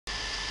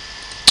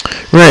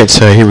Right,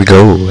 so here we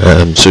go.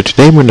 So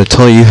today I'm going to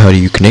tell you how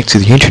you connect to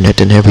the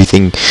internet and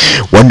everything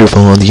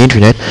wonderful on the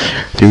internet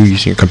through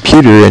using your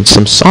computer and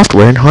some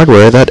software and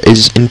hardware that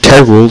is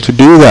integral to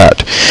do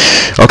that.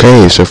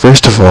 Okay, so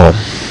first of all,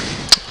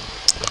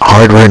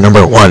 hardware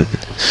number one.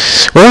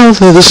 Well,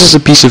 this is a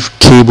piece of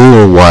cable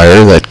or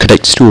wire that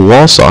connects to a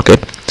wall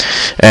socket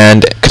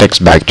and connects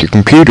back to your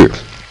computer.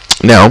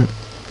 Now,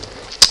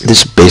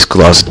 this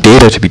basically allows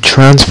data to be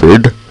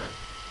transferred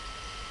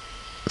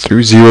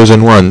through zeros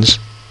and ones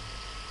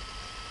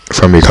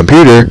from your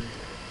computer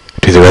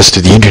to the rest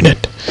of the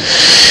internet.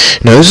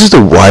 Now this is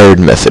the wired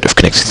method of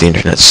connecting to the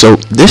internet, so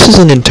this is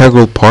an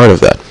integral part of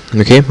that.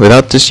 Okay,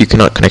 without this you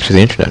cannot connect to the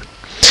internet.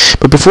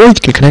 But before you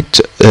can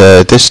connect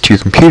this to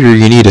your computer,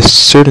 you need a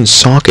certain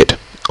socket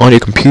on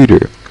your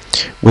computer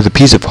with a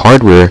piece of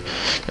hardware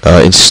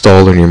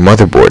installed on your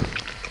motherboard,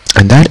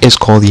 and that is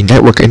called the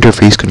network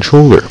interface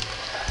controller.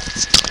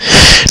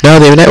 Now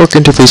the network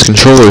interface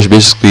controller is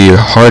basically your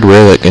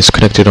hardware that is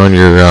connected on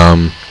your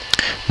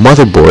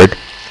motherboard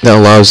that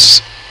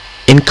allows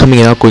incoming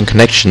and outgoing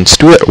connections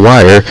to that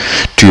wire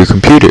to your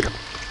computer.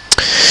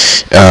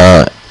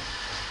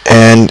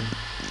 And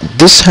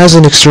this has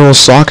an external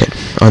socket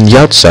on the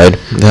outside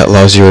that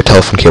allows your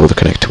telephone cable to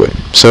connect to it.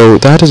 So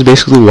that is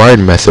basically the wired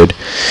method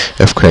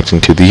of connecting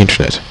to the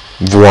internet.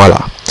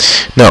 Voila.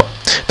 Now,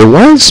 the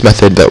wireless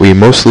method that we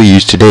mostly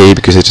use today,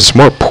 because it is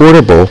more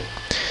portable,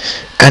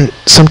 and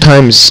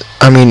sometimes,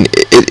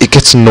 it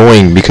gets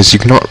annoying because you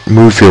cannot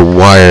move your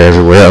wire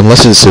everywhere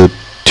unless it's a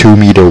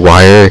 2-meter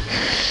wire.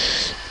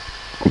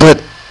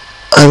 But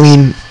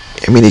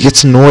it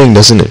gets annoying,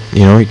 doesn't it?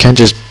 You can't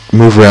just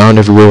move around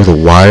everywhere with a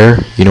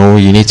wire. You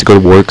need to go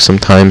to work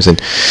sometimes,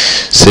 and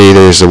say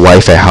there's a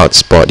Wi-Fi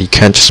hotspot. You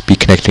can't just be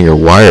connecting your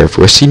wire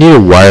everywhere. So you need a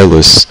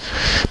wireless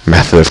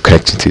method of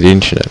connecting to the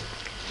internet.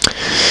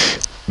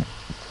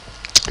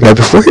 Now,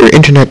 before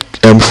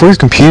your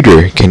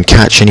computer can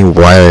catch any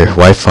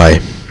Wi-Fi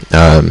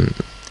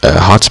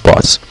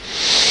hotspots,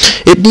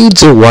 it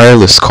needs a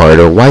wireless card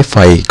or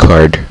Wi-Fi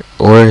card,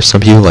 or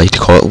some people like to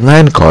call it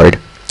LAN card,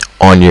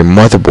 on your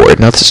motherboard.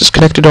 Now, this is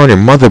connected on your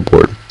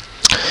motherboard,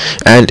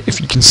 and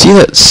if you can see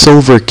that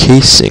silver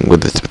casing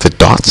with the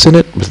dots in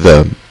it, with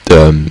the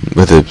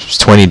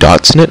 20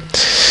 dots in it,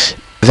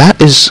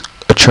 that is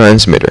a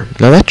transmitter.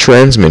 Now, that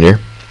transmitter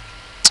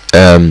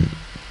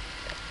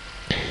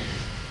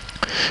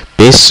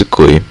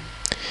basically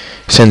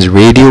sends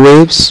radio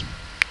waves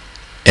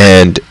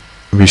and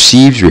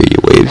receives radio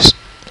waves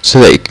so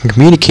that it can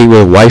communicate with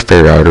a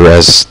Wi-Fi router,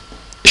 as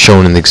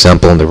shown in the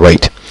example on the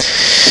right.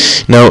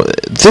 Now,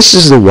 this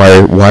is the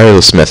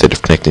wireless method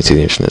of connecting to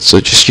the internet. So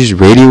just use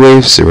radio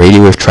waves, the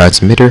radio wave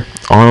transmitter,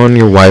 on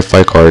your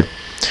Wi-Fi card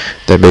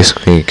that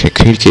basically can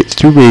communicate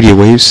through radio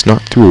waves,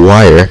 not through a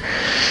wire,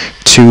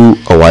 to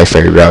a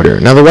Wi-Fi router.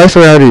 Now, the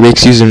Wi-Fi router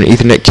makes use of an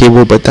Ethernet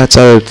cable, but that's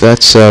a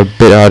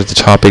bit out of the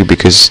topic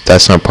because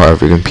that's not part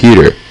of your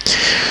computer.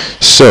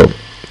 So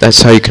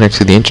that's how you connect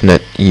to the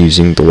internet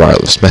using the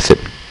wireless method.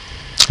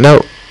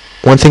 Now,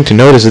 one thing to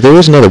note is that there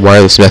is another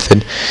wireless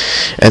method,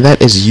 and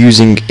that is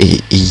using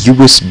a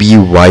USB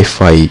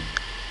Wi-Fi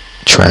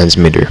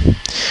transmitter.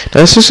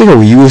 Now, this is like a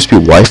USB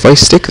Wi-Fi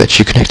stick that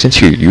you connect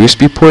into your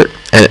USB port,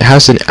 and it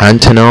has an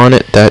antenna on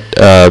it that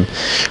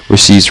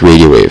receives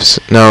radio waves.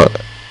 Now,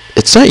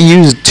 it's not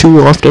used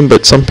too often,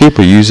 but some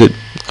people use it.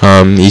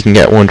 You can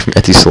get one from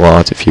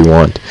Etisalat if you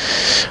want.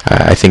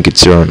 I think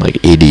it's around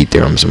like 80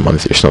 dirhams a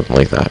month or something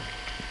like that.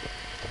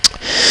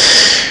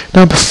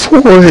 Now,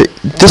 before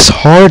this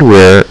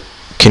hardware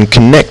can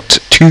connect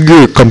to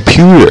your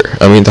computer,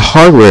 the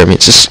hardware,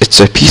 it's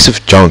a piece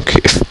of junk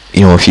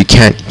if you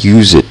can't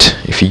use it,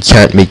 if you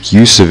can't make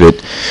use of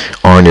it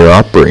on your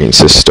operating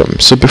system.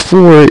 So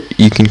before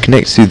you can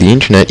connect through the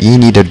internet, you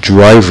need a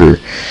driver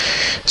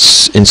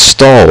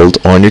installed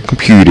on your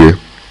computer.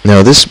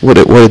 Now, what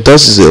it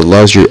does is it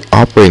allows your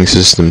operating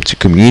system to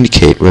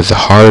communicate with the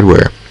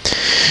hardware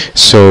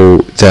so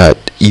that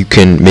you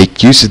can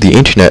make use of the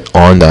internet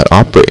on that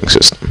operating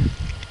system.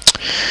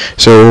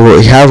 So what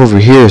we have over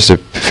here is a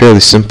fairly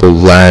simple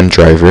LAN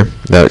driver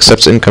that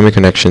accepts incoming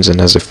connections and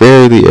has a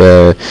fairly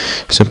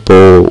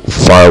simple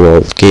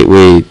firewall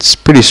gateway. It's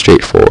pretty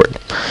straightforward.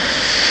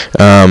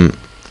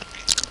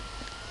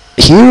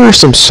 Here are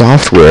some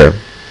software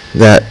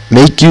that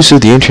make use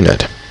of the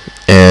internet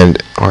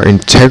and are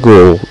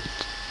integral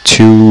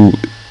to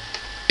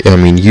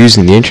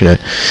using the internet.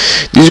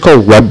 These are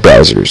called web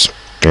browsers,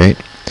 right?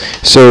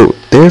 So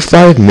there are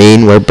 5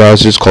 main web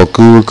browsers called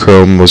Google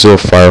Chrome, Mozilla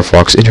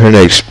Firefox,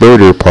 Internet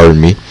Explorer,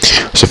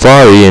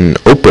 Safari, and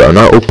Opera.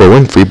 Not Oprah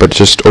Winfrey, but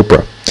just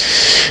Opera.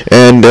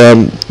 And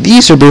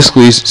these are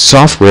basically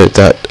software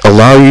that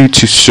allow you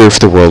to surf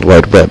the World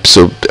Wide Web.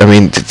 So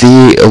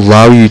they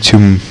allow you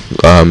to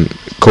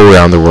go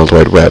around the World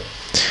Wide Web.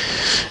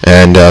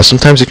 And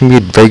sometimes it can be a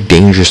very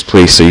dangerous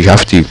place, so you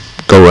have to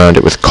go around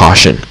it with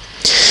caution,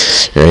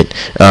 right?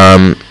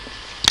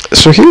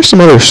 So here's some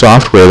other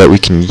software that we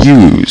can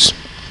use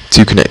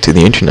to connect to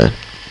the internet.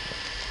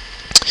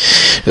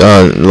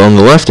 On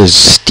the left is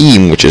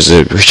Steam, which is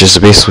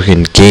basically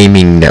a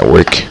gaming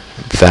network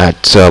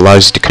that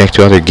allows you to connect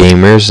to other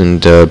gamers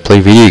and play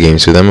video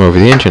games with them over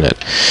the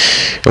internet.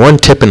 And one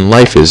tip in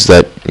life is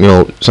that,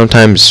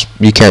 sometimes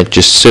you can't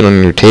just sit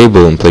on your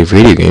table and play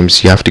video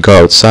games. You have to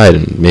go outside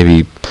and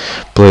maybe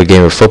play a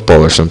game of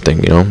football or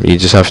something. You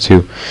just have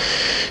to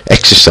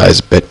exercise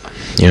a bit.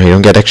 You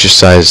don't get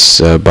exercise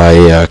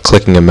by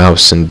clicking a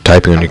mouse and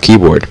typing on your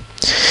keyboard.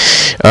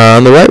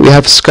 On the right we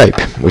have Skype,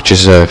 which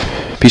is a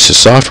piece of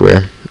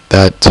software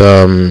that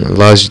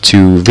allows you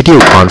to video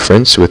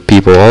conference with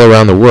people all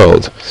around the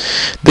world.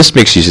 This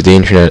makes use of the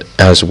internet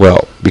as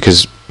well,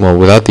 because,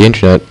 without the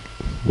internet,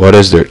 what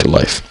is there to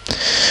life?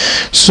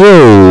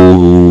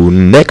 So,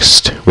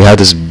 next, we have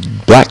this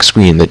black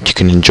screen that you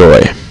can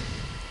enjoy.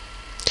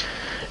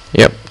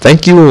 Yep,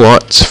 thank you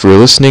lots for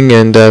listening,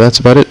 and that's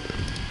about it.